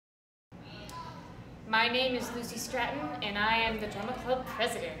My name is Lucy Stratton, and I am the drama club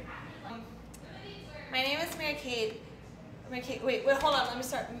president. My name is Mary Kate. Wait, hold on, let me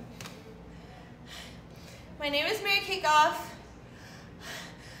start. My name is Mary Kate Goff.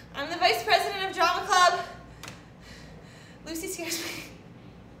 I'm the vice president of drama club. Lucy scares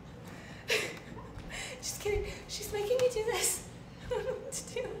me. Just kidding, she's making me do this. I don't know what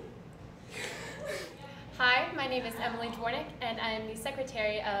to do. Hi, my name is Emily Dwornik, and I am the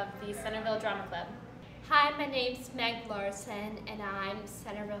secretary of the Centreville Drama Club. Hi, my name's Meg Larson, and I'm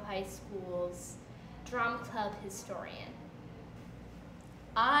Centreville High School's Drama Club historian.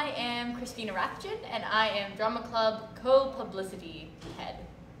 I am Christina Rathjen, and I am Drama Club co-publicity head.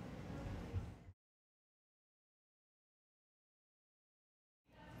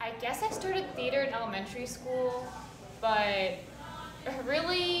 I guess I started theater in elementary school, but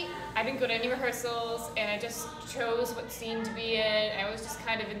really, I didn't go to any rehearsals, and I just chose what scene to be in. I was just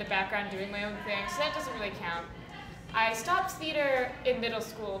kind of in the background doing my own thing, so that doesn't really count. I stopped theater in middle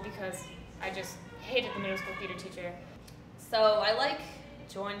school because I just hated the middle school theater teacher. So I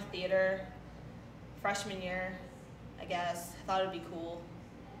joined theater freshman year, I guess. I thought it'd be cool.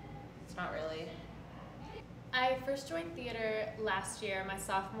 It's not really. I first joined theater last year, my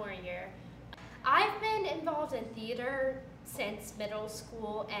sophomore year. I've been involved in theater since middle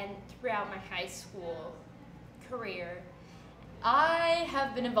school and throughout my high school career. I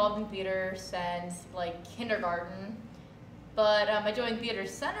have been involved in theater since kindergarten, but I joined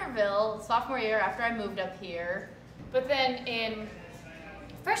Officers-Centreville sophomore year after I moved up here. But then in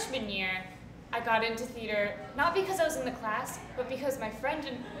freshman year, I got into theater, not because I was in the class, but because my friend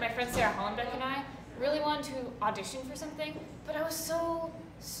Sarah Hollenbeck and I really wanted to audition for something, but I was so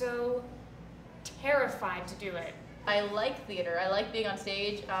terrified to do it. I like theater. I like being on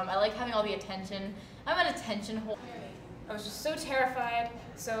stage. I like having all the attention. I'm an attention whore. I was just so terrified,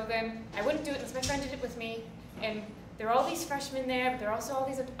 so then I wouldn't do it unless my friend did it with me, and there were all these freshmen there, but there were also all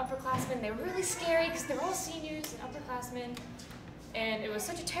these upperclassmen. They were really scary because they were all seniors and upperclassmen, and it was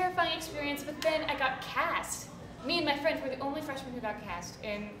such a terrifying experience, but then I got cast. Me and my friend were the only freshmen who got cast,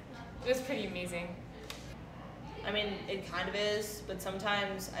 and it was pretty amazing. I mean, it kind of is, but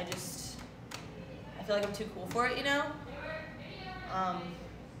sometimes I feel like I'm too cool for it, you know?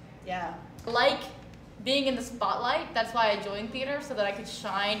 Yeah. I like being in the spotlight. That's why I joined theater, so that I could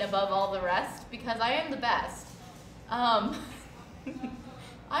shine above all the rest, because I am the best. I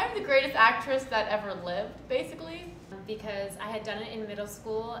am the greatest actress that ever lived, basically. Because I had done it in middle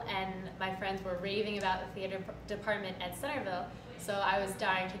school, and my friends were raving about the theater department at Centreville, so I was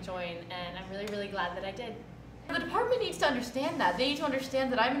dying to join, and I'm really, really glad that I did. The department needs to understand that. They need to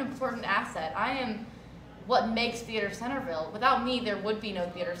understand that I'm an important asset. I am what makes Officers-Centreville. Without me, there would be no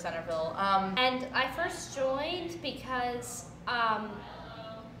Officers-Centreville. And I first joined because, I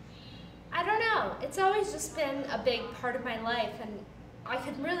don't know, it's always just been a big part of my life, and I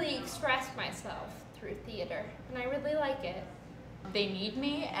could really express myself through theater, and I really like it. They need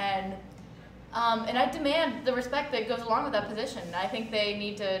me, and I demand the respect that goes along with that position. I think they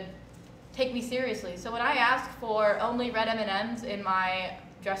need to take me seriously. So when I ask for only red M&Ms in my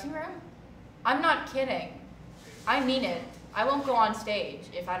dressing room, I'm not kidding. I mean it. I won't go on stage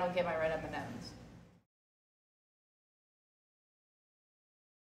if I don't get my red M&Ms.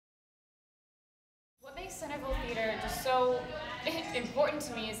 What makes Centreville Theater just so important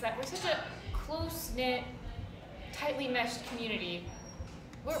to me is that we're such a close-knit, tightly meshed community.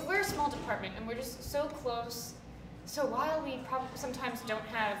 We're a small department, and we're just so close. So while we probably sometimes don't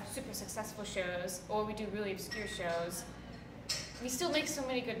have super successful shows, or we do really obscure shows, we still make so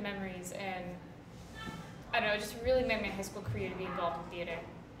many good memories, and I don't know, it just really made my high school career to be involved in theater.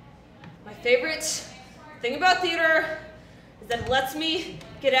 My favorite thing about theater is that it lets me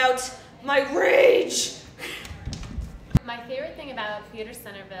get out my rage. My favorite thing about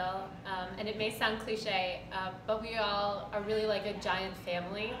Officers-Centreville, and it may sound cliche, but we all are really like a giant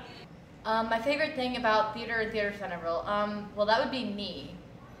family. My favorite thing about theater and Officers-Centreville, well, that would be me,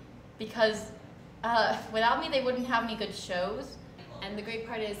 because without me, they wouldn't have any good shows. And the great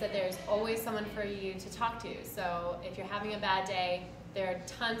part is that there's always someone for you to talk to. So if you're having a bad day, there are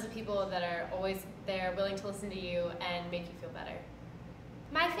tons of people that are always there willing to listen to you and make you feel better.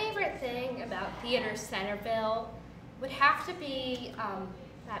 My favorite thing about Officers-Centreville would have to be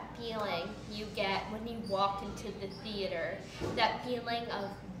that feeling you get when you walk into the theater, that feeling of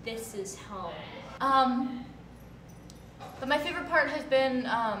this is home. But my favorite part has been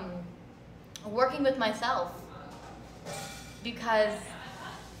working with myself, because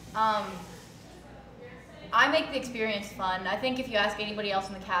I make the experience fun. I think if you ask anybody else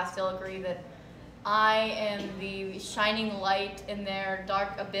in the cast, they'll agree that I am the shining light in their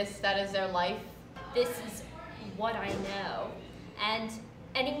dark abyss that is their life. this is what I know. And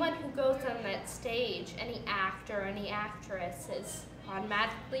anyone who goes on that stage, any actor, any actress, is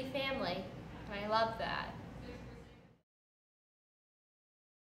automatically family. And I love that.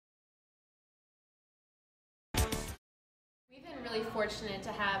 We've been really fortunate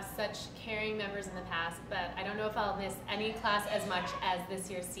to have such caring members in the past, but I don't know if I'll miss any class as much as this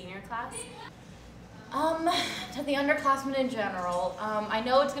year's senior class. To the underclassmen in general, I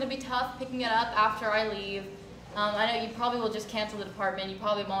know it's going to be tough picking it up after I leave. I know you probably will just cancel the department. You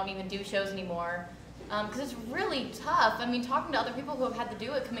probably won't even do shows anymore. Because it's really tough. I mean, talking to other people who have had to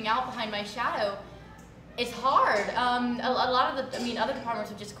do it, coming out behind my shadow, it's hard. A lot of the, other departments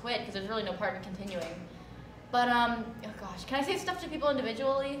have just quit because there's really no point in continuing. But, oh gosh, can I say stuff to people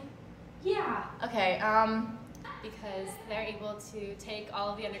individually? Yeah. Okay, Because they're able to take all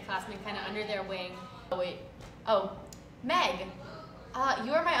of the underclassmen kind of under their wing. oh wait, oh, Meg,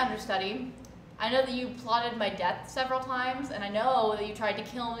 you are my understudy. I know that you plotted my death several times, and I know that you tried to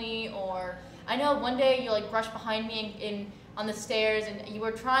kill me, or I know one day you like brushed behind me on the stairs, and you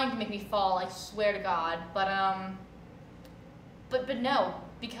were trying to make me fall. I swear to God, but no,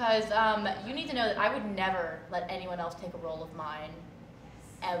 because you need to know that I would never let anyone else take a role of mine,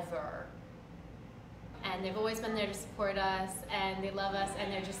 ever. And they've always been there to support us, and they love us,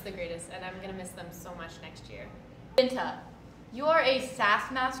 and they're just the greatest, and I'm gonna miss them so much next year. Binta, you are a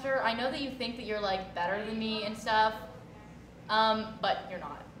sass master. I know that you think that you're like better than me and stuff, but you're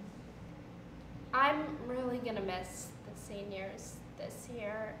not. I'm really gonna miss the seniors this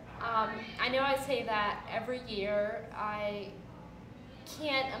year. I know I say that every year. I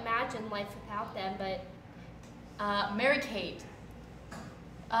can't imagine life without them, but Mary-Kate,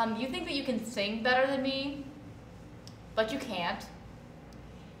 you think that you can sing better than me, but you can't.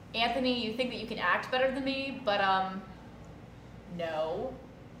 Anthony, you think that you can act better than me, but no.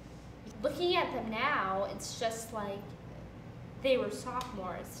 looking at them now, it's just like they were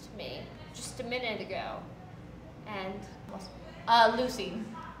sophomores to me just a minute ago. And Lucy,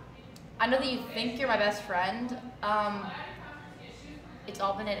 I know that you think you're my best friend. It's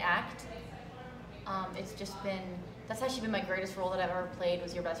all been an act. It's just been, that's actually been my greatest role that I've ever played,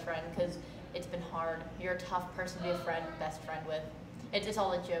 was your best friend, because it's been hard. You're a tough person to be a friend, best friend with. It's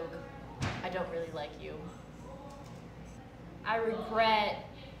all a joke. I don't really like you. I regret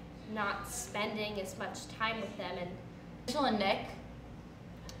not spending as much time with them. And Rachel and Nick,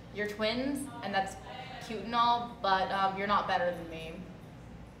 you're twins, and that's cute and all, but you're not better than me.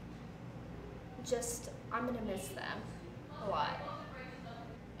 I'm gonna miss them a lot.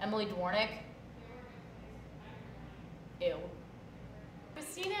 Emily Dwornik, ew.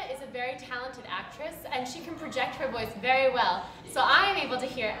 Christina is a very talented actress, and she can project her voice very well, so I am able to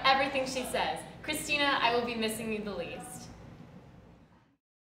hear everything she says. Christina, I will be missing you the least.